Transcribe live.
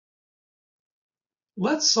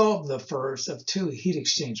Let's solve the first of two heat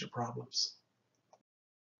exchanger problems.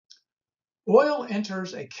 Oil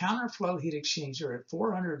enters a counterflow heat exchanger at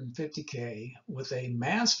 450 K with a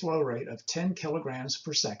mass flow rate of 10 kilograms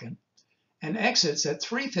per second and exits at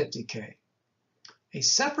 350 K. A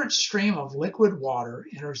separate stream of liquid water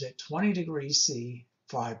enters at 20 degrees C,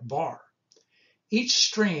 5 bar. Each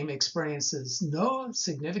stream experiences no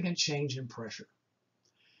significant change in pressure.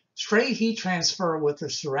 Stray heat transfer with the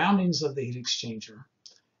surroundings of the heat exchanger,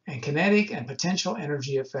 and kinetic and potential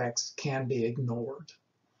energy effects can be ignored.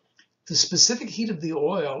 The specific heat of the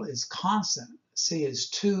oil is constant, C is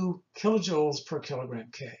 2 kilojoules per kilogram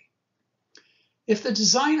K. If the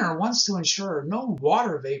designer wants to ensure no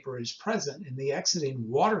water vapor is present in the exiting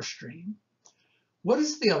water stream, what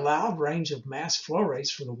is the allowed range of mass flow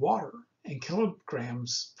rates for the water in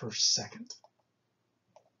kilograms per second?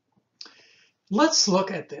 Let's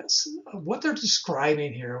look at this. What they're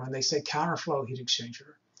describing here when they say counterflow heat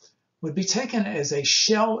exchanger would be taken as a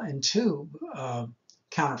shell and tube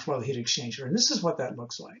counterflow heat exchanger. And this is what that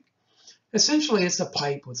looks like. Essentially, it's a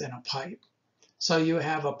pipe within a pipe. So you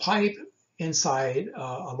have a pipe inside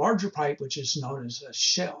a larger pipe, which is known as a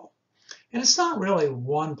shell. And it's not really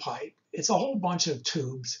one pipe. It's a whole bunch of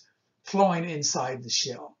tubes flowing inside the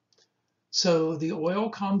shell. So the oil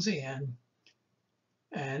comes in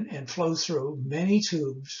and flows through many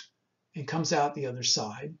tubes and comes out the other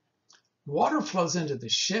side. Water flows into the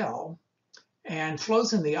shell and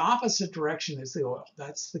flows in the opposite direction as the oil.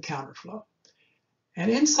 That's the counterflow.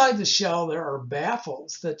 And inside the shell, there are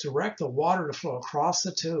baffles that direct the water to flow across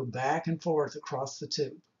the tube, back and forth across the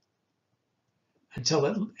tube until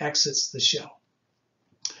it exits the shell.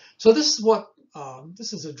 So this is what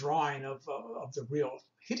this is a drawing of the real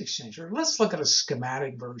heat exchanger. Let's look at a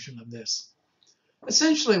schematic version of this.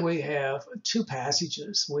 Essentially, we have two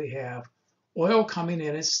passages. We have oil coming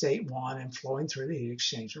in at state 1 and flowing through the heat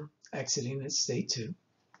exchanger, exiting at state 2.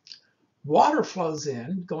 Water flows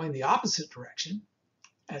in, going the opposite direction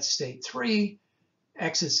at state 3,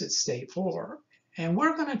 exits at state 4. And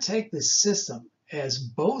we're going to take this system as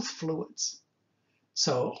both fluids.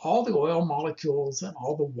 So all the oil molecules and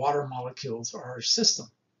all the water molecules are our system.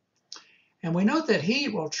 And we note that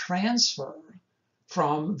heat will transfer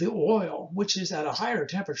from the oil, which is at a higher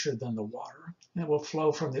temperature than the water, and it will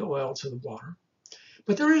flow from the oil to the water.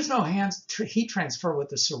 But there is no heat transfer with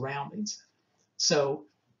the surroundings. So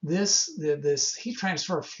this heat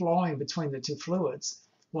transfer flowing between the two fluids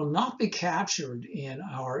will not be captured in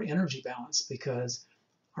our energy balance because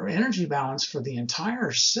our energy balance for the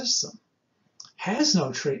entire system has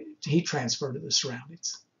no heat transfer to the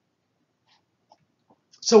surroundings.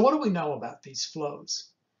 So what do we know about these flows?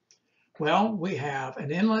 Well, we have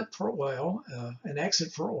an inlet for oil, an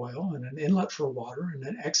exit for oil, and an inlet for water, and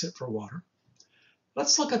an exit for water.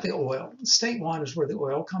 Let's look at the oil. State 1 is where the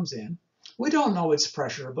oil comes in. We don't know its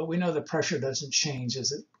pressure, but we know the pressure doesn't change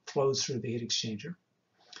as it flows through the heat exchanger.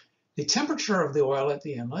 The temperature of the oil at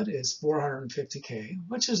the inlet is 450 K,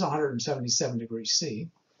 which is 177 degrees C.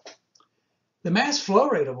 The mass flow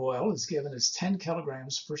rate of oil is given as 10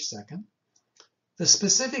 kilograms per second. The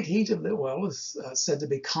specific heat of the oil is said to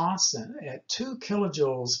be constant at 2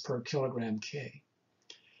 kilojoules per kilogram K.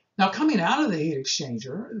 Now, coming out of the heat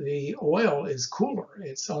exchanger, the oil is cooler.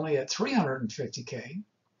 It's only at 350 K,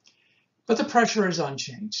 but the pressure is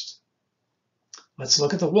unchanged. Let's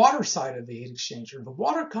look at the water side of the heat exchanger. The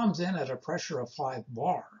water comes in at a pressure of 5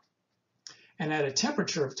 bar and at a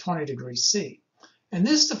temperature of 20 degrees C, and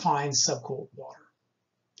this defines subcooled water.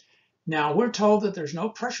 Now, we're told that there's no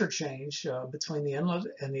pressure change between the inlet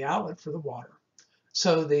and the outlet for the water.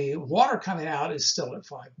 So the water coming out is still at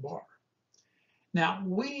 5 bar. Now,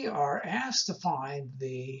 we are asked to find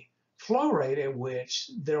the flow rate at which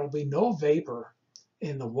there will be no vapor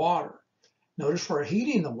in the water. Notice we're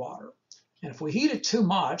heating the water. And if we heat it too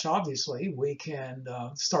much, obviously, we can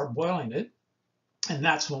start boiling it. And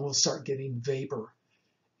that's when we'll start getting vapor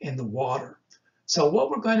in the water. So what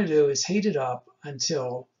we're going to do is heat it up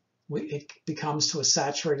until it becomes to a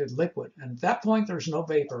saturated liquid. And at that point, there's no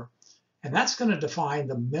vapor. And that's going to define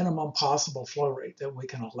the minimum possible flow rate that we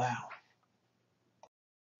can allow.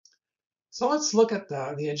 So let's look at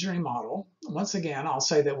the engineering model. Once again, I'll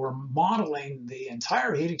say that we're modeling the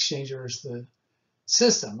entire heat exchanger as the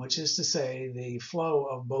system, which is to say the flow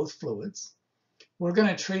of both fluids. We're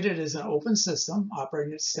going to treat it as an open system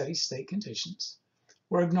operating at steady state conditions.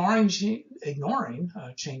 We're ignoring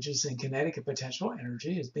changes in kinetic and potential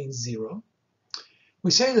energy as being 0.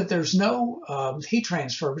 We say that there's no heat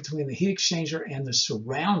transfer between the heat exchanger and the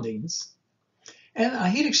surroundings. And a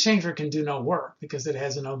heat exchanger can do no work because it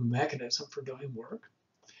has no mechanism for doing work.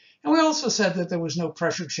 And we also said that there was no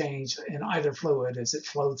pressure change in either fluid as it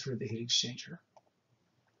flowed through the heat exchanger.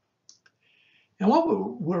 And what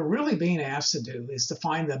we're really being asked to do is to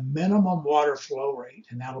find the minimum water flow rate,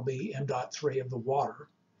 and that'll be m.3 of the water,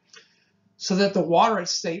 so that the water at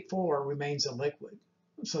state 4 remains a liquid.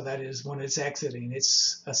 So that is, when it's exiting,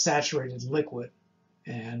 it's a saturated liquid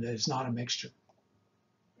and it's not a mixture.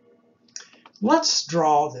 Let's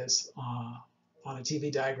draw this on a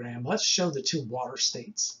TV diagram. Let's show the two water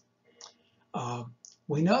states.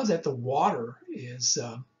 We know that the water is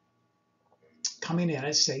coming in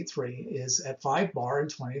at state 3 is at 5 bar and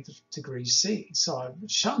 20 degrees C. So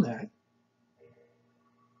I've shown that.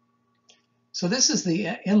 So this is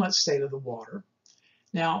the inlet state of the water.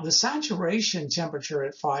 Now, the saturation temperature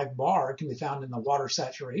at 5 bar can be found in the water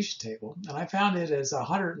saturation table, and I found it as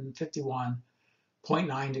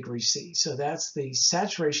 151.9 degrees C. So that's the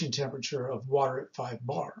saturation temperature of water at 5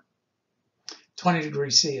 bar. 20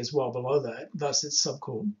 degrees C is well below that, thus it's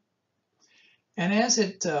subcooled. And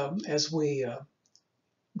as we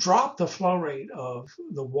drop the flow rate of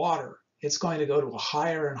the water, it's going to go to a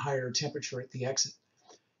higher and higher temperature at the exit,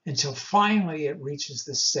 until finally it reaches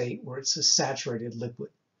this state where it's a saturated liquid.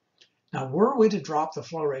 Now, were we to drop the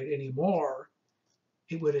flow rate anymore,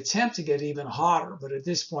 it would attempt to get even hotter, but at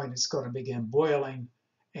this point it's going to begin boiling,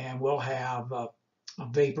 and we'll have a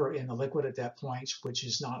vapor in the liquid at that point, which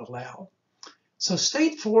is not allowed. So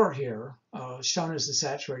state 4 here, shown as the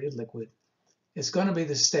saturated liquid, is going to be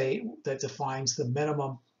the state that defines the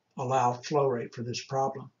minimum allowed flow rate for this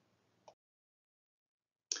problem.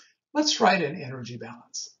 Let's write an energy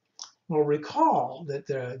balance. We'll recall that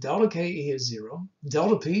the delta KE is 0,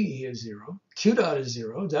 delta PE is 0, Q dot is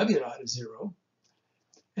 0, W dot is 0.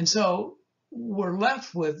 And so we're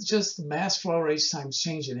left with just the mass flow rates times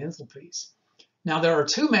change in enthalpies. Now there are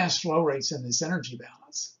two mass flow rates in this energy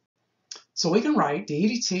balance. So we can write the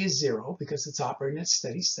EDT is 0 because it's operating at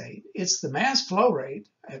steady state. It's the mass flow rate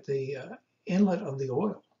at the inlet of the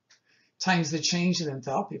oil times the change in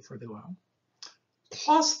enthalpy for the oil,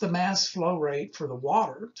 plus the mass flow rate for the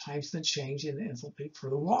water times the change in enthalpy for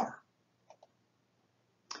the water.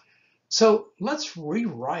 So let's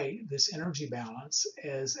rewrite this energy balance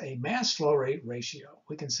as a mass flow rate ratio.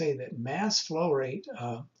 We can say that mass flow rate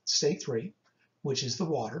state 3, which is the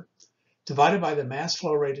water, divided by the mass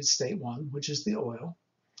flow rate at state 1, which is the oil,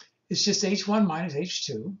 is just H1 minus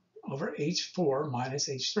H2 over H4 minus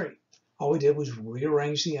H3. All we did was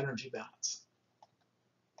rearrange the energy balance.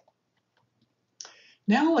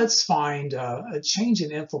 Now let's find a change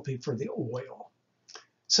in enthalpy for the oil.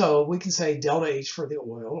 So we can say delta H for the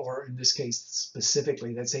oil, or in this case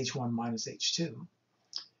specifically, that's H1 minus H2.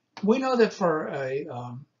 We know that for a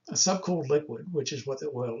subcooled liquid, which is what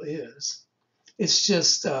the oil is, it's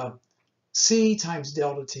just C times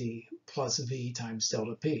delta T plus V times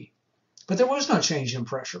delta P. But there was no change in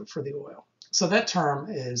pressure for the oil. So that term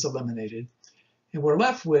is eliminated. And we're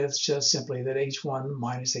left with just simply that H1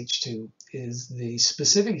 minus H2 is the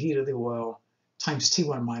specific heat of the oil times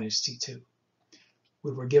T1 minus T2.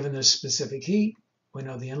 We were given this specific heat. We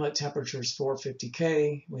know the inlet temperature is 450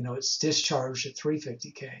 K. We know it's discharged at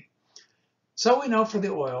 350 K. So we know for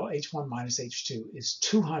the oil, H1 minus H2 is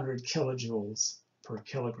 200 kilojoules per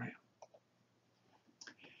kilogram.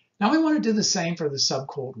 Now we want to do the same for the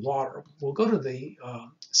subcooled water. We'll go to the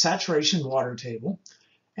saturation water table,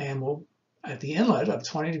 and we'll, at the inlet of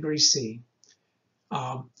 20 degrees C,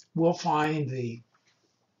 we'll find the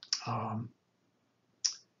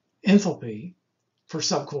enthalpy for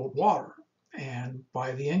subcooled water. And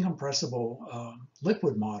by the incompressible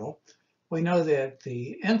liquid model, we know that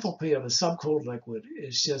the enthalpy of a subcooled liquid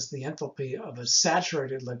is just the enthalpy of a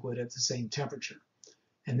saturated liquid at the same temperature,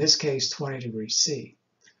 in this case 20 degrees C.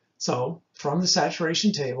 So from the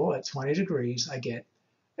saturation table at 20 degrees, I get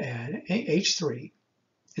H3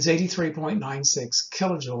 is 83.96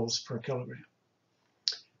 kilojoules per kilogram.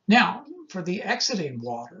 Now, for the exiting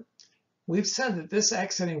water, we've said that this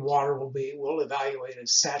exiting water we'll evaluate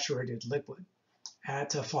as saturated liquid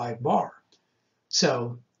at 5 bar.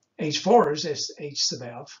 So H4 is H sub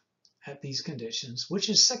F at these conditions, which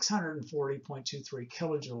is 640.23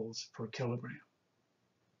 kilojoules per kilogram.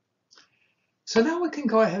 So now we can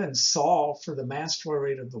go ahead and solve for the mass flow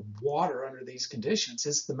rate of the water under these conditions.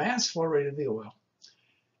 It's the mass flow rate of the oil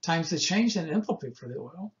times the change in enthalpy for the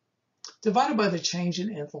oil divided by the change in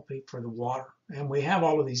enthalpy for the water. And we have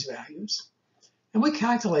all of these values. And we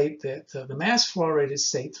calculate that the mass flow rate at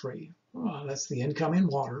state 3, that's the incoming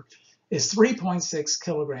water, is 3.6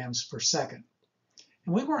 kilograms per second.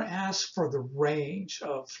 And we were asked for the range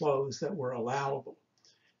of flows that were allowable.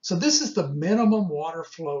 So this is the minimum water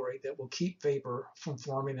flow rate that will keep vapor from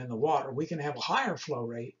forming in the water. We can have a higher flow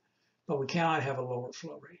rate, but we cannot have a lower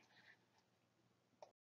flow rate.